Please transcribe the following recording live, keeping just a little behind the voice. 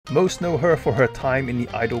Most know her for her time in the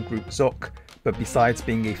idol group ZOC, but besides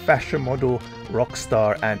being a fashion model, rock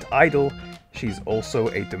star and idol, she's also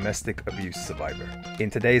a domestic abuse survivor. In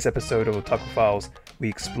today's episode of Otaku Files, we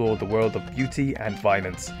explore the world of beauty and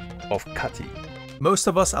violence of Katy. Most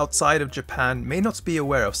of us outside of Japan may not be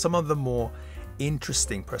aware of some of the more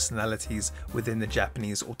interesting personalities within the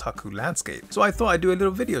Japanese otaku landscape, so I thought I'd do a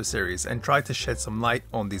little video series and try to shed some light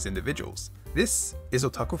on these individuals. This is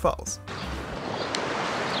Otaku Files.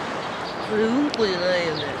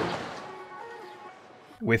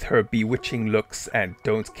 With her bewitching looks and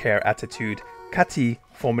don't care attitude, Katy,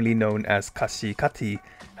 formerly known as Kashii Katy,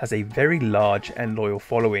 has a very large and loyal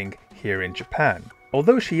following here in Japan.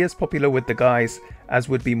 Although she is popular with the guys, as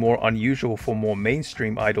would be more unusual for more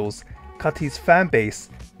mainstream idols, Katy's fan base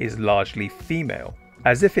is largely female.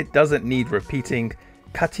 As if it doesn't need repeating,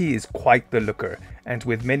 Katy is quite the looker, and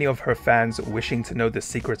with many of her fans wishing to know the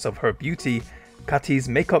secrets of her beauty, Katy's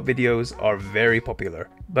makeup videos are very popular.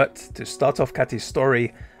 But to start off Katy's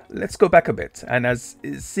story, let's go back a bit, and as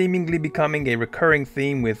is seemingly becoming a recurring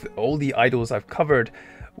theme with all the idols I've covered,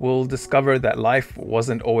 we'll discover that life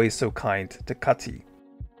wasn't always so kind to Katy.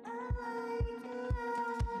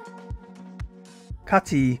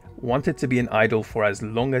 Katy wanted to be an idol for as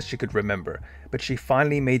long as she could remember, but she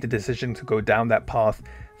finally made the decision to go down that path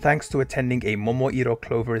thanks to attending a Momoiro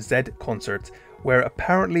Clover Z concert where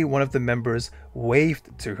apparently one of the members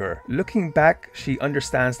waved to her. Looking back, she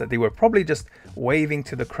understands that they were probably just waving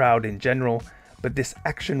to the crowd in general, but this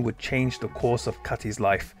action would change the course of Katy's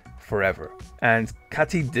life forever. And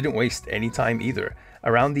Katy didn't waste any time either.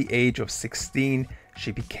 Around the age of 16,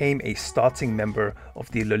 she became a starting member of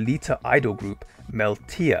the Lolita idol group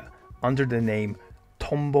Meltia under the name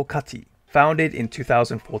Tombo Katy. Founded in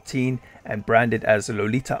 2014 and branded as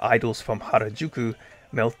Lolita Idols from Harajuku,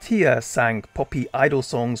 Meltia sang poppy idol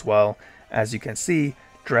songs while, as you can see,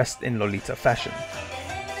 dressed in Lolita fashion.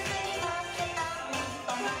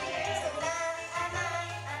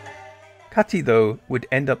 Katy, though, would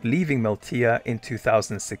end up leaving Meltia in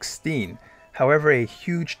 2016. However, a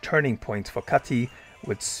huge turning point for Katy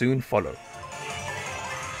would soon follow.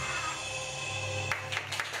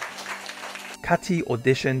 Katy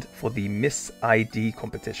auditioned for the Miss ID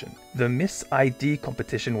competition. The Miss ID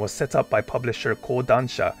competition was set up by publisher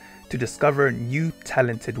Kodansha to discover new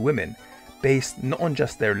talented women, based not on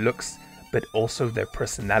just their looks, but also their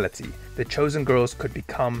personality. The chosen girls could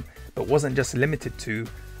become, but wasn't just limited to,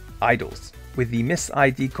 idols. With the Miss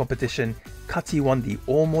ID competition, Katy won the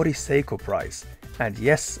Omori Seiko prize. And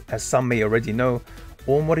yes, as some may already know,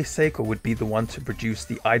 Omori Seiko would be the one to produce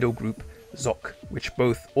the idol group ZOC, which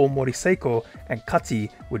both Omori Seiko and Katy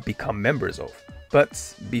would become members of.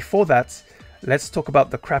 But before that, let's talk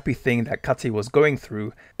about the crappy thing that Katy was going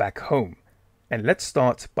through back home. And let's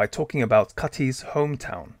start by talking about Katy's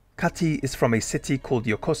hometown. Katy is from a city called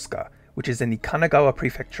Yokosuka, which is in the Kanagawa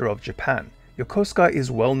prefecture of Japan. Yokosuka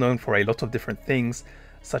is well known for a lot of different things,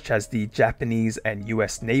 such as the Japanese and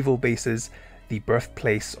US naval bases, the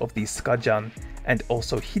birthplace of the Skajan, and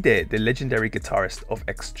also Hide, the legendary guitarist of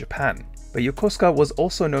ex-Japan. But Yokosuka was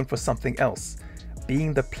also known for something else,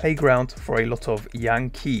 being the playground for a lot of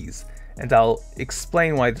Yankees, and I'll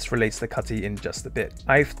explain why this relates to Katy in just a bit.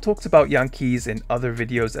 I've talked about Yankees in other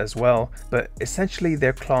videos as well, but essentially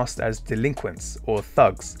they're classed as delinquents or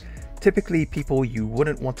thugs, typically people you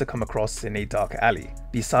wouldn't want to come across in a dark alley.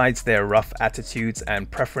 Besides their rough attitudes and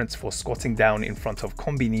preference for squatting down in front of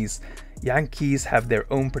konbinis, Yankees have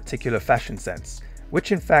their own particular fashion sense,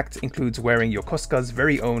 which in fact includes wearing Yokosuka's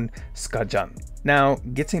very own Skajan. Now,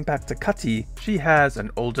 getting back to Katy, she has an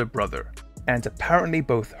older brother, and apparently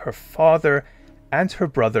both her father and her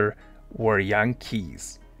brother were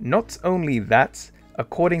Yankees. Not only that,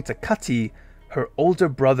 according to Katy, her older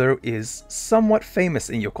brother is somewhat famous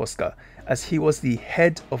in Yokosuka, as he was the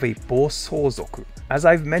head of a Bosozoku. As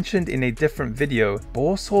I've mentioned in a different video,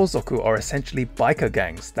 Bosozoku are essentially biker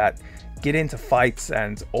gangs that get into fights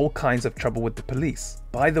and all kinds of trouble with the police.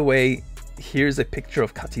 By the way, here's a picture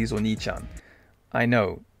of Katy's Oni-chan. I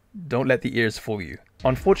know, don't let the ears fool you.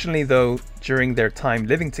 Unfortunately though, during their time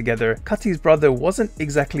living together, Katy's brother wasn't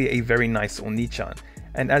exactly a very nice Oni-chan,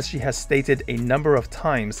 and as she has stated a number of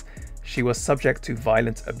times, she was subject to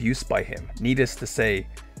violent abuse by him. Needless to say,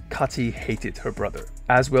 Katy hated her brother.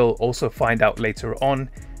 As we'll also find out later on,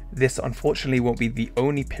 this unfortunately won't be the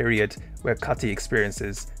only period where Katy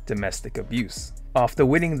experiences domestic abuse. After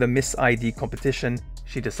winning the Miss ID competition,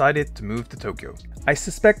 she decided to move to Tokyo. I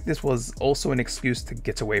suspect this was also an excuse to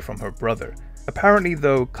get away from her brother. Apparently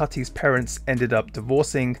though, Katy's parents ended up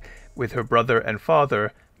divorcing, with her brother and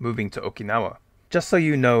father moving to Okinawa. Just so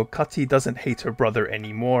you know, Katy doesn't hate her brother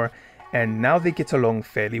anymore, and now they get along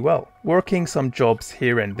fairly well. Working some jobs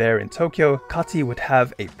here and there in Tokyo, Katy would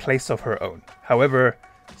have a place of her own. However,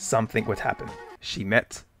 something would happen. She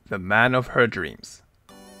met the man of her dreams.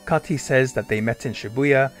 Katy says that they met in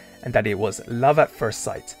Shibuya and that it was love at first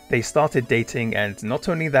sight. They started dating, and not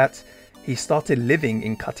only that, he started living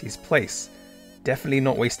in Katy's place. Definitely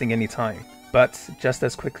not wasting any time. But just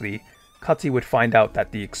as quickly, Katy would find out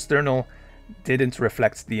that the external didn't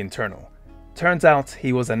reflect the internal. Turns out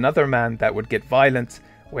he was another man that would get violent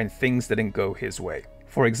when things didn't go his way.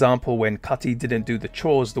 For example, when Katy didn't do the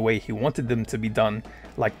chores the way he wanted them to be done,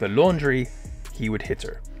 like the laundry, he would hit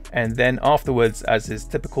her. And then afterwards, as is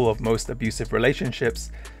typical of most abusive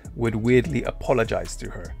relationships, would weirdly apologize to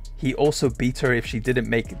her. He also beat her if she didn't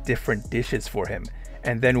make different dishes for him.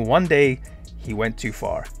 And then one day, he went too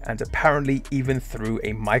far, and apparently even threw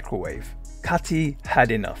a microwave. Katy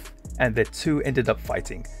had enough, and the two ended up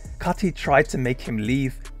fighting. Katy tried to make him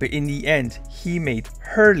leave, but in the end, he made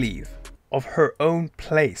her leave of her own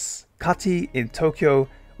place. Katy in Tokyo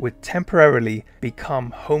would temporarily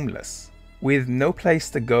become homeless. With no place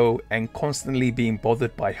to go and constantly being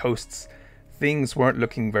bothered by hosts, things weren't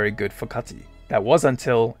looking very good for Katy. That was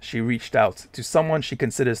until she reached out to someone she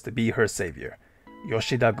considers to be her savior,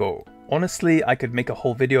 Yoshida Go. Honestly, I could make a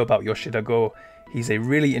whole video about Yoshida Go. He's a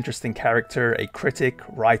really interesting character, a critic,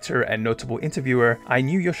 writer, and notable interviewer. I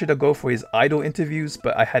knew Yoshida Go for his idol interviews,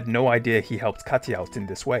 but I had no idea he helped Katy out in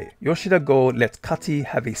this way. Yoshida Go let Katy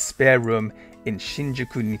have a spare room in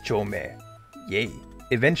Shinjuku Nichome. Yay.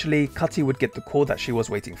 Eventually, Katy would get the call that she was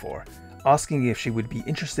waiting for, asking if she would be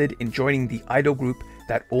interested in joining the idol group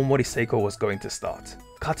that Omori Seiko was going to start.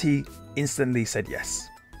 Katy instantly said yes.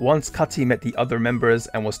 Once Katy met the other members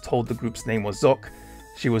and was told the group's name was ZOC,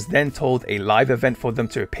 she was then told a live event for them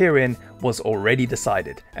to appear in was already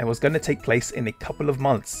decided and was going to take place in a couple of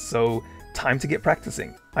months, so time to get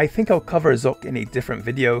practicing. I think I'll cover ZOC in a different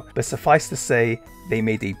video, but suffice to say, they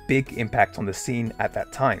made a big impact on the scene at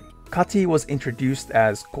that time. Katy was introduced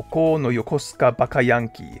as Koko no Yokosuka Baka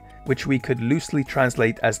Yankee, which we could loosely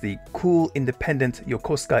translate as the cool, independent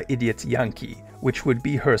Yokosuka idiot Yankee, which would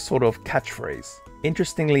be her sort of catchphrase.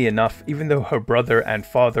 Interestingly enough, even though her brother and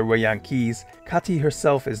father were Yankees, Katy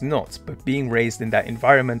herself is not, but being raised in that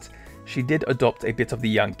environment, she did adopt a bit of the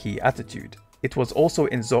Yankee attitude. It was also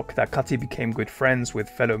in ZOC that Katy became good friends with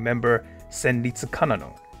fellow member Senritsu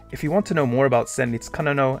Kanano. If you want to know more about Senritsu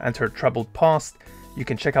Kanano and her troubled past, you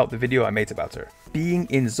can check out the video I made about her. Being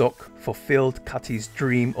in ZOC fulfilled Katy's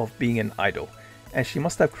dream of being an idol, and she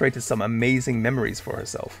must have created some amazing memories for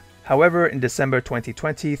herself. However, in December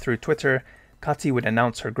 2020, through Twitter, Katy would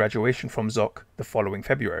announce her graduation from ZOC the following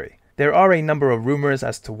February. There are a number of rumors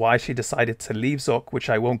as to why she decided to leave ZOC, which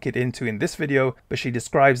I won't get into in this video, but she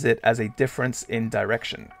describes it as a difference in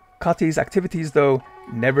direction. Katy's activities, though,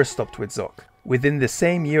 never stopped with ZOC. Within the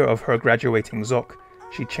same year of her graduating ZOC,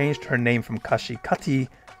 she changed her name from Kashii Katy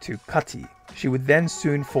to Katy. She would then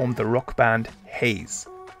soon form the rock band Haze,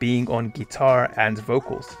 being on guitar and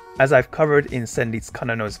vocals. As I've covered in Senritsu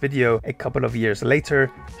Kanano's video, a couple of years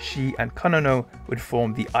later, she and Kanano would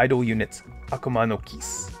form the idol unit Akuma no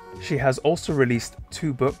Kiss. She has also released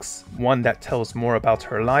 2 books, one that tells more about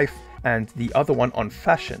her life and the other one on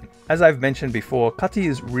fashion. As I've mentioned before, Katy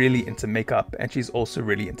is really into makeup and she's also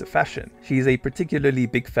really into fashion. She's a particularly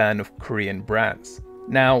big fan of Korean brands.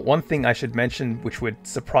 Now, one thing I should mention which would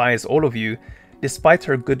surprise all of you, despite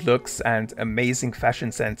her good looks and amazing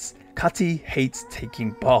fashion sense, Katy hates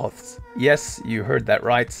taking baths. Yes, you heard that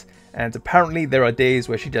right, and apparently there are days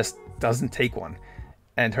where she just doesn't take one,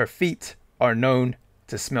 and her feet are known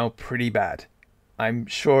to smell pretty bad. I'm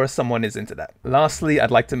sure someone is into that. Lastly,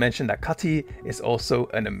 I'd like to mention that Katy is also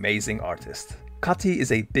an amazing artist. Katy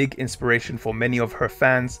is a big inspiration for many of her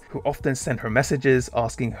fans who often send her messages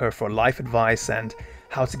asking her for life advice and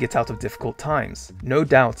how to get out of difficult times. No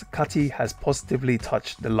doubt, Katy has positively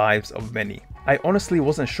touched the lives of many. I honestly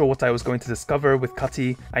wasn't sure what I was going to discover with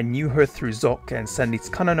Katy. I knew her through ZOC and Senritsu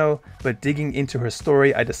Kanano, but digging into her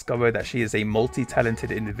story, I discovered that she is a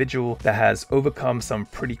multi-talented individual that has overcome some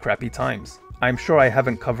pretty crappy times. I'm sure I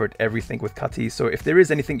haven't covered everything with Katy, so if there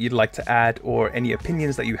is anything you'd like to add or any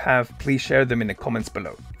opinions that you have, please share them in the comments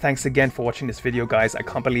below. Thanks again for watching this video, guys. I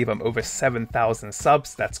can't believe I'm over 7,000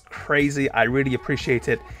 subs. That's crazy. I really appreciate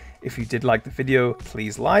it. If you did like the video,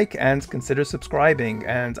 please like and consider subscribing,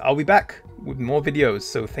 and I'll be back with more videos.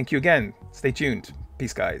 So thank you again. Stay tuned.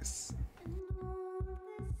 Peace, guys.